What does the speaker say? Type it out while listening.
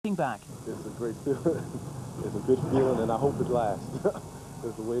back. It's a great feeling. It's a good feeling, and I hope it lasts.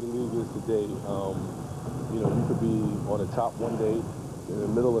 It's the way the league is today. You know, you could be on the top one day, in the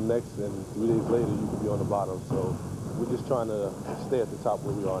middle of next, and 3 days later you could be on the bottom. So we're just trying to stay at the top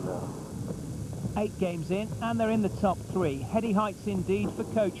where we are now. 8 games in, and they're in the top 3. Heady heights indeed for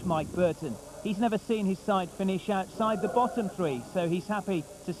coach Mike Burton. He's never seen his side finish outside the bottom 3, so he's happy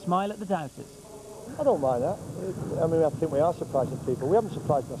to smile at the doubters. I don't mind that. I mean, I think we are surprising people. We haven't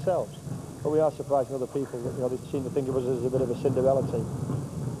surprised ourselves, but we are surprising other people. You know, they seem to think of us as a bit of a Cinderella team.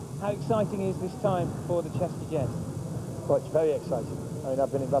 How exciting is this time for the Cheshire Jets? Well, it's very exciting. I mean,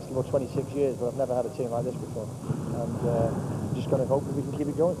 I've been in basketball 26 years, but I've never had a team like this before. And just going to hope that we can keep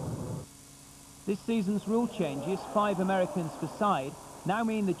it going. This season's rule changes, 5 Americans per side, now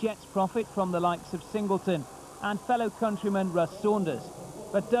mean the Jets profit from the likes of Singleton and fellow countryman Russ Saunders.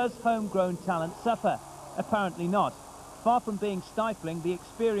 But does homegrown talent suffer? Apparently not. Far from being stifling, the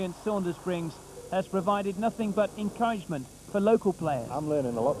experience Saunders brings has provided nothing but encouragement for local players. I'm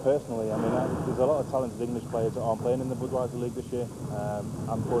learning a lot personally. I mean, there's a lot of talented English players that aren't playing in the Budweiser League this year.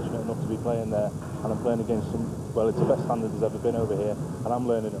 I'm fortunate enough to be playing there, and I'm playing against some, well, it's the best standard there's ever been over here, and I'm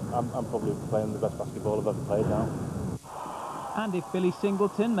learning. I'm probably playing the best basketball I've ever played now. And if Billy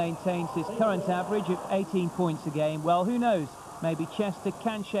Singleton maintains his current average of 18 points a game, well, who knows? Maybe Chester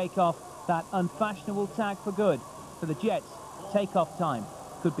can shake off that unfashionable tag for good. For the Jets, take-off time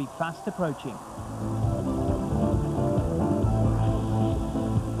could be fast approaching.